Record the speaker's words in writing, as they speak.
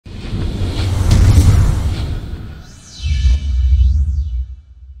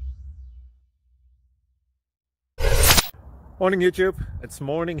Morning YouTube, it's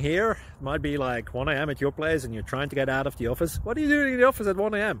morning here. It might be like 1 a.m. at your place and you're trying to get out of the office. What are you doing in the office at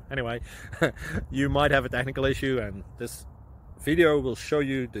 1 a.m? Anyway, you might have a technical issue and this video will show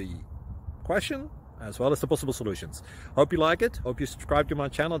you the question as well as the possible solutions. Hope you like it, hope you subscribe to my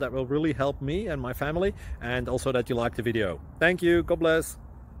channel. That will really help me and my family, and also that you like the video. Thank you, God bless.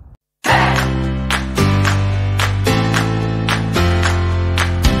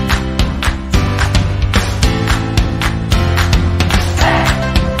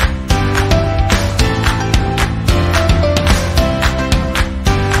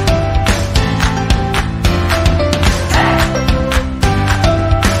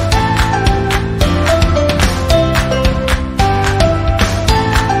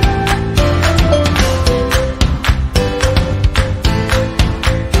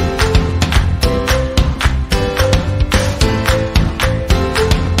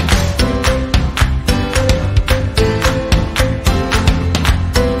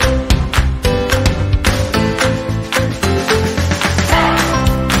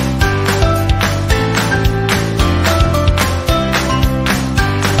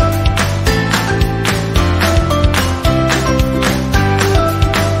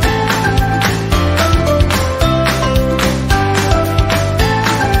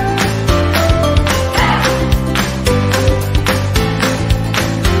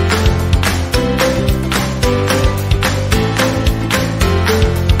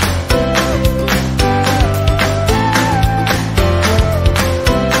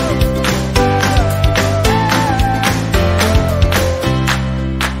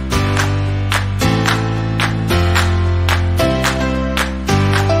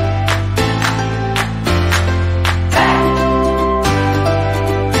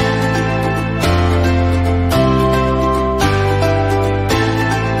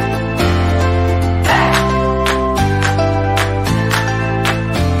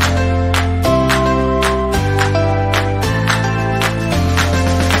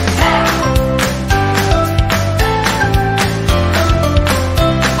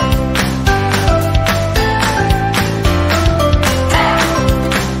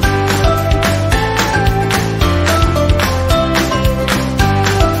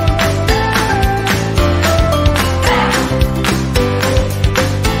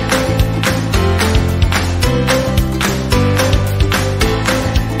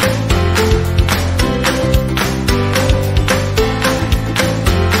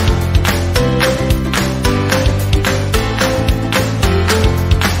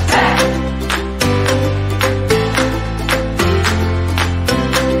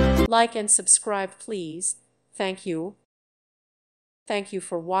 Like and subscribe, please. Thank you. Thank you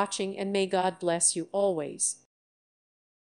for watching, and may God bless you always.